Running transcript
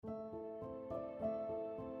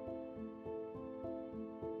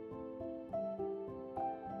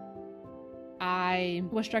I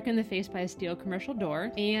was struck in the face by a steel commercial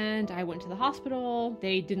door, and I went to the hospital.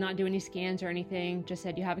 They did not do any scans or anything, just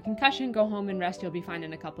said you have a concussion, go home and rest, you'll be fine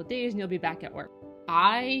in a couple of days and you'll be back at work.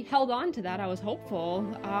 I held on to that. I was hopeful,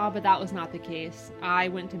 but that was not the case. I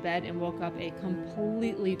went to bed and woke up a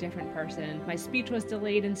completely different person. My speech was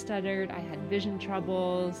delayed and stuttered. I had vision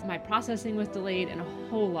troubles. My processing was delayed and a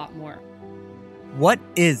whole lot more. What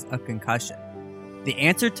is a concussion? The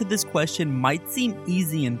answer to this question might seem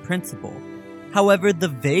easy in principle. However, the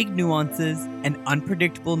vague nuances and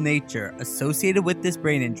unpredictable nature associated with this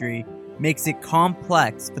brain injury makes it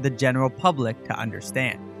complex for the general public to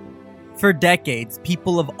understand. For decades,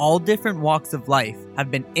 people of all different walks of life have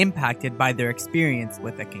been impacted by their experience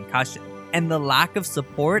with a concussion and the lack of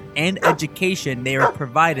support and education they are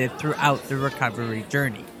provided throughout the recovery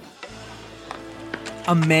journey.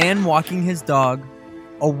 A man walking his dog,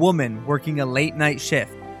 a woman working a late-night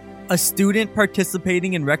shift, a student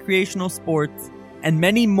participating in recreational sports, and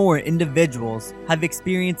many more individuals have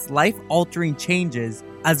experienced life-altering changes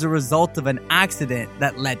as a result of an accident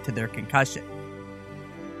that led to their concussion.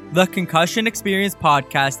 The Concussion Experience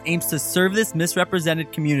podcast aims to serve this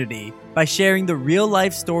misrepresented community by sharing the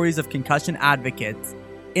real-life stories of concussion advocates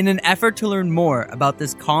in an effort to learn more about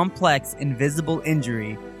this complex, invisible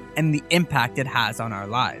injury and the impact it has on our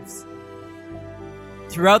lives.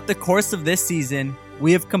 Throughout the course of this season,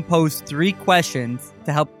 we have composed 3 questions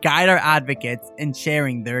to help guide our advocates in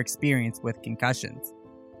sharing their experience with concussions.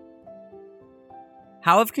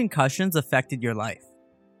 How have concussions affected your life?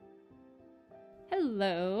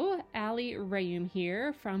 Hello, Ali Rheaume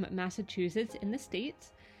here from Massachusetts in the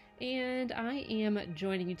States, and I am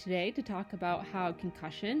joining you today to talk about how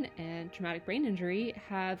concussion and traumatic brain injury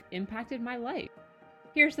have impacted my life.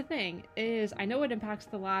 Here's the thing, is I know it impacts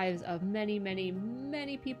the lives of many, many,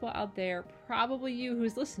 many people out there, probably you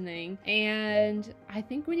who's listening, and I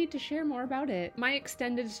think we need to share more about it. My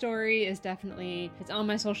extended story is it's on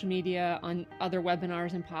my social media, on other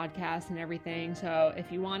webinars and podcasts and everything, so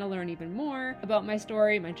if you want to learn even more about my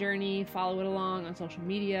story, my journey, follow it along on social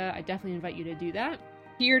media, I definitely invite you to do that.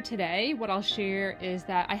 Here today, what I'll share is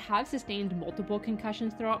that I have sustained multiple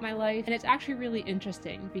concussions throughout my life, and it's actually really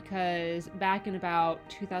interesting because back in about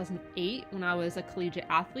 2008, when I was a collegiate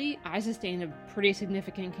athlete, I sustained a pretty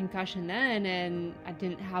significant concussion then, and I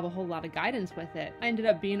didn't have a whole lot of guidance with it. I ended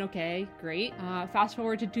up being okay, great. Fast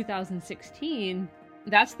forward to 2016,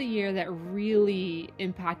 that's the year that really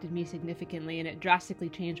impacted me significantly, and it drastically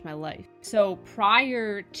changed my life. So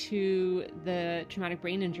prior to the traumatic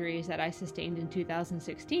brain injuries that I sustained in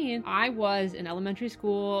 2016, I was an elementary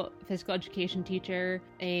school physical education teacher,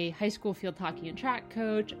 a high school field hockey and track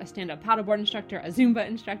coach, a stand-up paddleboard instructor, a Zumba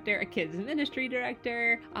instructor, a kids ministry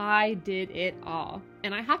director. I did it all.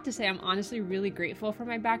 And I have to say, I'm honestly really grateful for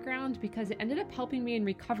my background because it ended up helping me in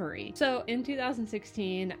recovery. So in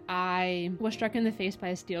 2016, I was struck in the face by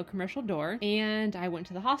a steel commercial door, and I went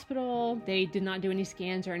to the hospital. They did not do any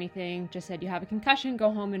scans or anything, just said you have a concussion,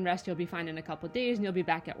 go home and rest, you'll be fine in a couple of days and you'll be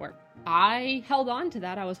back at work. I held on to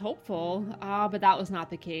that. I was hopeful, but that was not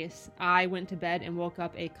the case. I went to bed and woke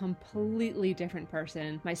up a completely different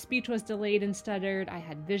person. My speech was delayed and stuttered. I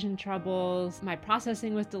had vision troubles. My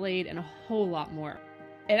processing was delayed and a whole lot more.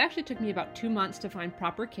 It actually took me about 2 months to find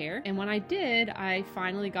proper care, and when I did, I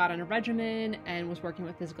finally got on a regimen and was working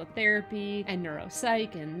with physical therapy and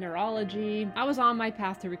neuropsych and neurology. I was on my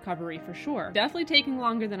path to recovery for sure. Definitely taking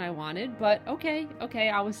longer than I wanted, but okay,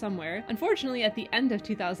 I was somewhere. Unfortunately, at the end of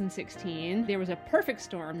 2016, there was a perfect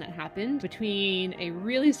storm that happened between a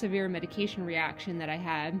really severe medication reaction that I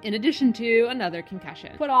had, in addition to another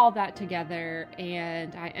concussion. Put all that together,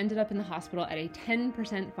 and I ended up in the hospital at a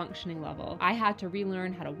 10% functioning level. I had to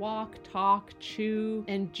relearn how to walk, talk, chew,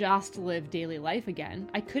 and just live daily life again.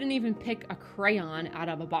 I couldn't even pick a crayon out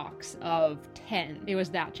of a box of 10. It was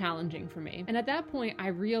that challenging for me. And at that point, I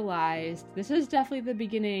realized this is definitely the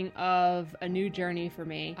beginning of a new journey for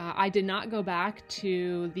me. I did not go back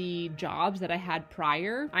to the jobs that I had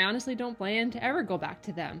prior. I honestly don't plan to ever go back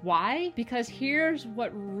to them. Why? Because here's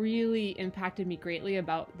what really impacted me greatly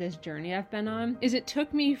about this journey I've been on, is it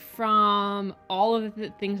took me from all of the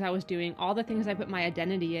things I was doing, all the things I put my identity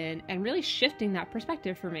in, and really shifting that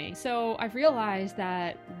perspective for me. So I've realized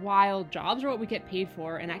that while jobs are what we get paid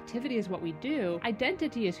for and activity is what we do,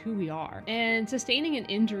 identity is who we are. And sustaining an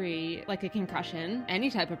injury like a concussion, any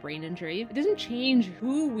type of brain injury, it doesn't change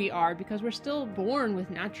who we are because we're still born with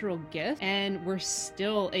natural gifts and we're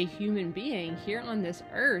still a human being here on this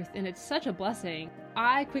earth, and it's such a blessing.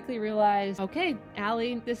 I quickly realized, okay,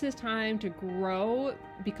 Ali, this is time to grow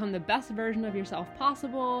become the best version of yourself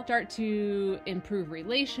possible, start to improve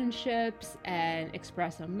relationships and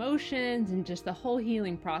express emotions and just the whole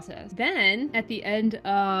healing process. Then at the end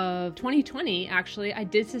of 2020, actually, I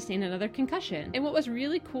did sustain another concussion. And what was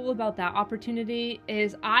really cool about that opportunity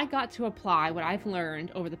is I got to apply what I've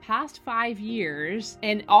learned over the past 5 years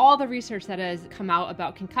and all the research that has come out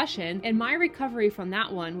about concussion, and my recovery from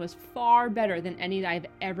that one was far better than any that I've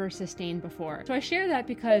ever sustained before. So I share that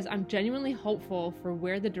because I'm genuinely hopeful for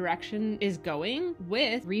where the direction is going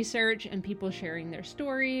with research and people sharing their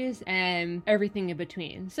stories and everything in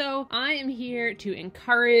between. So I am here to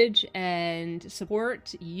encourage and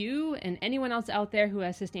support you and anyone else out there who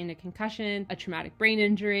has sustained a concussion, a traumatic brain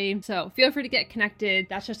injury. So feel free to get connected.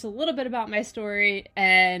 That's just a little bit about my story,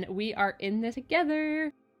 and we are in this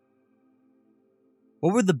together.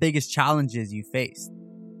 What were the biggest challenges you faced?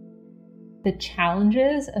 The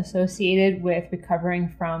challenges associated with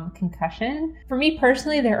recovering from concussion. For me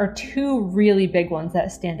personally, there are two really big ones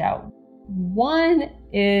that stand out. One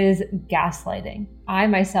is gaslighting. I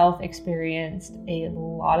myself experienced a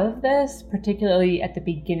lot of this, particularly at the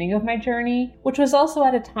beginning of my journey, which was also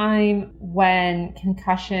at a time when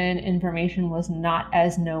concussion information was not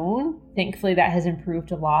as known. Thankfully, that has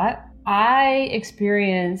improved a lot. I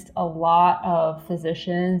experienced a lot of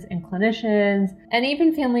physicians and clinicians and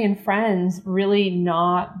even family and friends really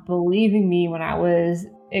not believing me when I was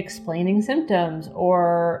explaining symptoms,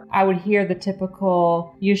 or I would hear the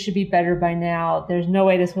typical, "You should be better by now, there's no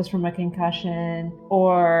way this was from a concussion,"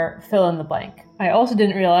 or fill in the blank. I also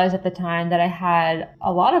didn't realize at the time that I had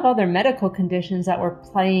a lot of other medical conditions that were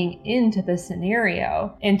playing into the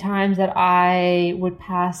scenario. In times that I would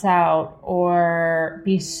pass out or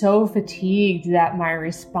be so fatigued that my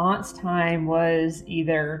response time was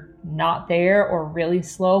either not there or really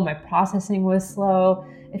slow, my processing was slow.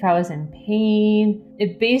 If I was in pain,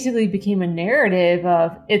 it basically became a narrative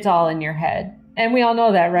of it's all in your head. And we all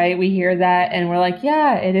know that, right? We hear that and we're like,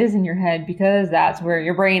 yeah, it is in your head because that's where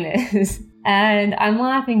your brain is. And I'm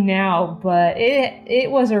laughing now, but it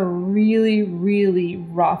was a really, really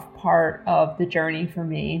rough part of the journey for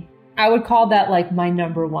me. I would call that like my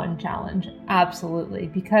number one challenge. Absolutely.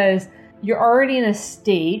 Because you're already in a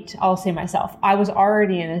state, I'll say myself, I was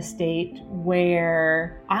already in a state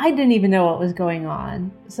where I didn't even know what was going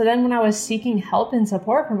on. So then when I was seeking help and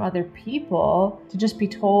support from other people, to just be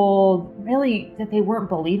told really that they weren't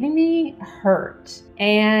believing me hurt.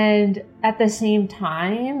 And at the same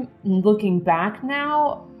time, looking back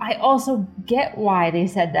now, I also get why they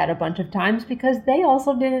said that a bunch of times because they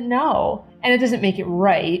also didn't know. And it doesn't make it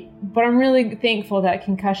right, but I'm really thankful that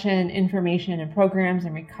concussion information and programs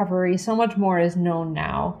and recovery, so much more is known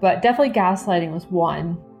now. But definitely gaslighting was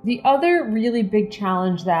one. The other really big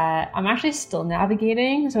challenge that I'm actually still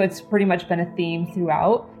navigating, so it's pretty much been a theme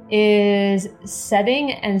throughout, is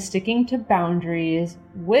setting and sticking to boundaries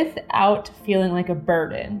without feeling like a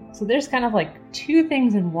burden. So there's kind of like two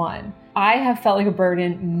things in one. I have felt like a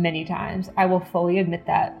burden many times. I will fully admit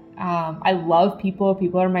that. I love people.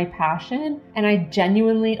 People are my passion. And I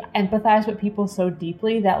genuinely empathize with people so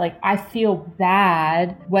deeply that like I feel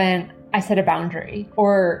bad when I set a boundary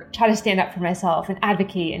or try to stand up for myself and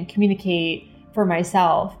advocate and communicate for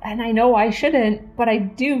myself. And I know I shouldn't, but I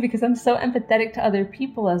do because I'm so empathetic to other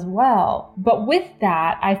people as well. But with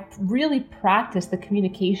that, I've really practiced the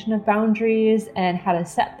communication of boundaries and how to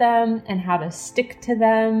set them and how to stick to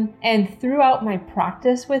them. And throughout my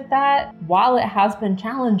practice with that, while it has been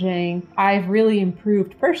challenging, I've really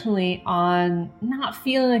improved personally on not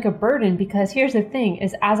feeling like a burden, because here's the thing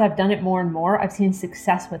is as I've done it more and more, I've seen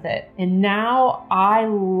success with it. And now I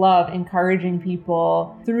love encouraging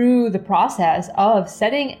people through the process of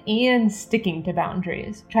setting and sticking to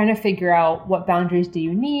boundaries, trying to figure out what boundaries do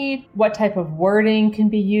you need, what type of wording can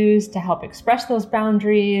be used to help express those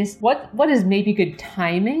boundaries, what is maybe good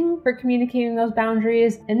timing for communicating those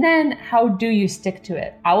boundaries, and then how do you stick to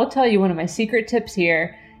it. I will tell you one of my secret tips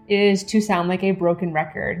here is to sound like a broken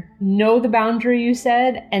record. Know the boundary you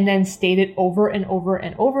said and then state it over and over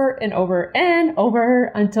and over and over and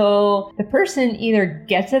over until the person either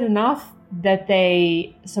gets it enough that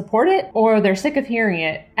they support it or they're sick of hearing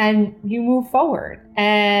it and you move forward.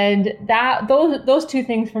 And that those two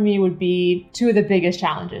things for me would be two of the biggest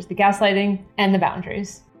challenges, the gaslighting and the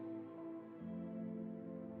boundaries.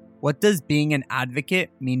 What does being an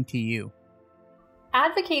advocate mean to you?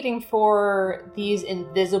 Advocating for these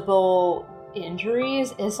invisible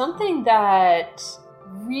injuries is something that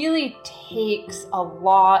really takes a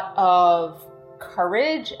lot of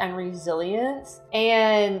courage and resilience,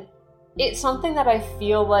 and it's something that I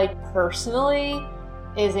feel like personally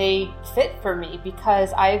is a fit for me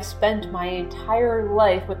because I've spent my entire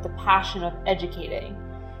life with the passion of educating.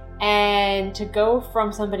 And to go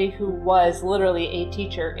from somebody who was literally a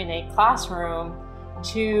teacher in a classroom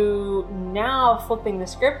to now flipping the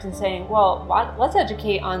script and saying, well, let's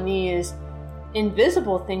educate on these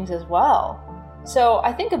invisible things as well. So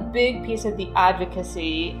I think a big piece of the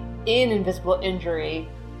advocacy in invisible injury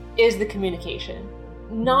is the communication.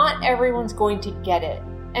 Not everyone's going to get it.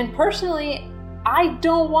 And personally, I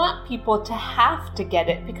don't want people to have to get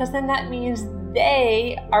it, because then that means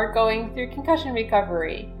they are going through concussion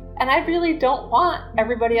recovery. And I really don't want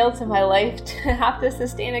everybody else in my life to have to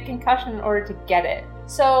sustain a concussion in order to get it.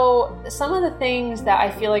 So some of the things that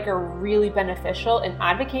I feel like are really beneficial in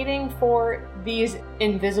advocating for these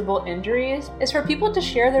invisible injuries is for people to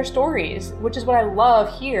share their stories, which is what I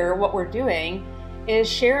love here. What we're doing is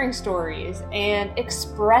sharing stories and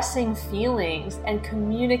expressing feelings and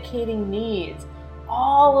communicating needs.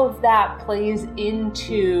 All of that plays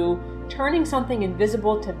into turning something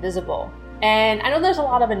invisible to visible. And I know there's a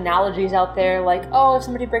lot of analogies out there like, oh, if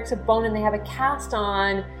somebody breaks a bone and they have a cast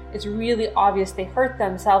on, it's really obvious they hurt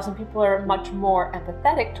themselves, and people are much more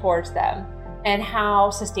empathetic towards them. And how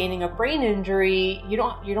sustaining a brain injury, you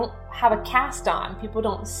don't have a cast on, people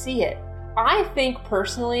don't see it. I think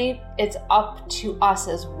personally, it's up to us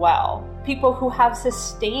as well, people who have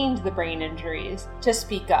sustained the brain injuries, to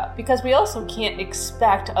speak up, because we also can't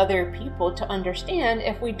expect other people to understand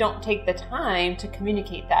if we don't take the time to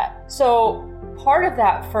communicate that. So part of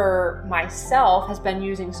that for myself has been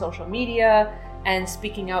using social media and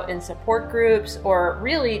speaking out in support groups, or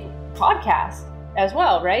really podcasts as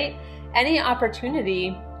well, right? Any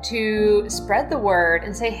opportunity to spread the word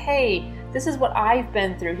and say, hey, this is what I've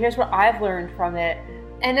been through. Here's what I've learned from it.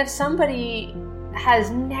 And if somebody has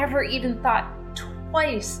never even thought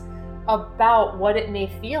twice about what it may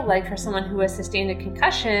feel like for someone who has sustained a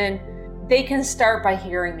concussion, they can start by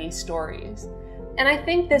hearing these stories. And I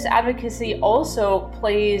think this advocacy also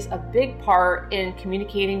plays a big part in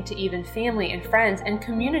communicating to even family and friends and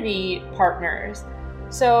community partners.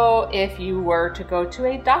 So if you were to go to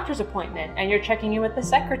a doctor's appointment and you're checking in with the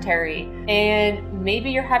secretary and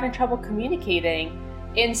maybe you're having trouble communicating,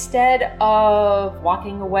 instead of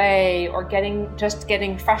walking away or getting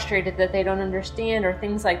frustrated that they don't understand or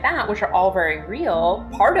things like that, which are all very real,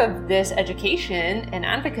 part of this education and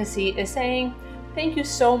advocacy is saying, thank you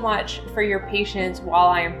so much for your patience while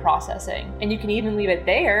I am processing. And you can even leave it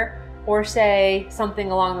there, or say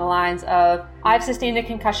something along the lines of, I've sustained a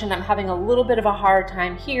concussion, I'm having a little bit of a hard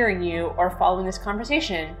time hearing you or following this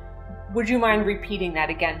conversation. Would you mind repeating that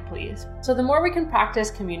again, please? So the more we can practice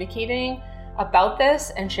communicating about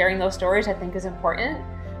this and sharing those stories, I think is important,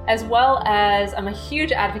 as well as I'm a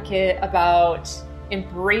huge advocate about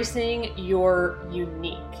embracing your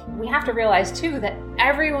unique. We have to realize too that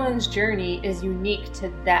everyone's journey is unique to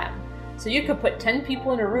them. So you could put 10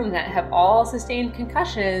 people in a room that have all sustained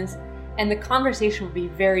concussions, and the conversation will be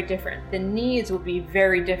very different. The needs will be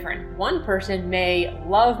very different. One person may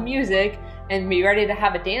love music and be ready to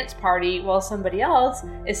have a dance party, while somebody else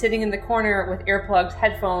is sitting in the corner with earplugs,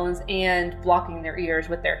 headphones, and blocking their ears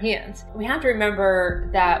with their hands. We have to remember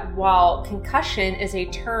that while concussion is a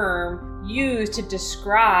term used to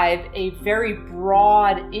describe a very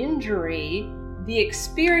broad injury, the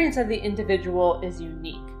experience of the individual is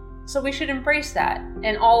unique. So we should embrace that.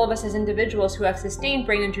 And all of us as individuals who have sustained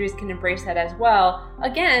brain injuries can embrace that as well,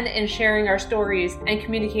 again, in sharing our stories and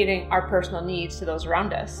communicating our personal needs to those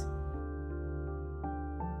around us.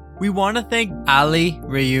 We want to thank Ali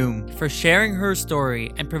Rheaume for sharing her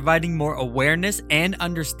story and providing more awareness and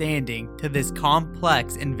understanding to this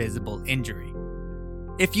complex invisible injury.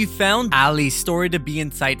 If you found Ali's story to be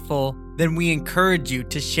insightful, then we encourage you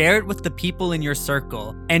to share it with the people in your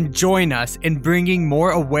circle and join us in bringing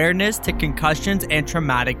more awareness to concussions and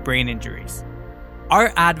traumatic brain injuries.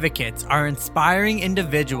 Our advocates are inspiring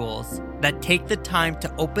individuals that take the time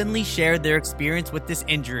to openly share their experience with this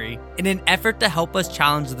injury in an effort to help us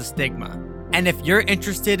challenge the stigma. And if you're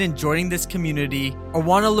interested in joining this community or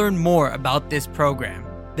want to learn more about this program,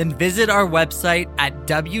 then visit our website at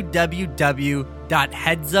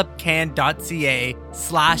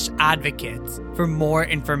www.headsupcan.ca/advocates for more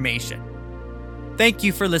information. Thank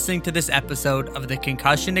you for listening to this episode of the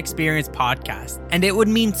Concussion Experience podcast, and it would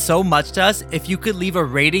mean so much to us if you could leave a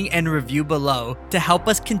rating and review below to help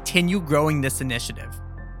us continue growing this initiative.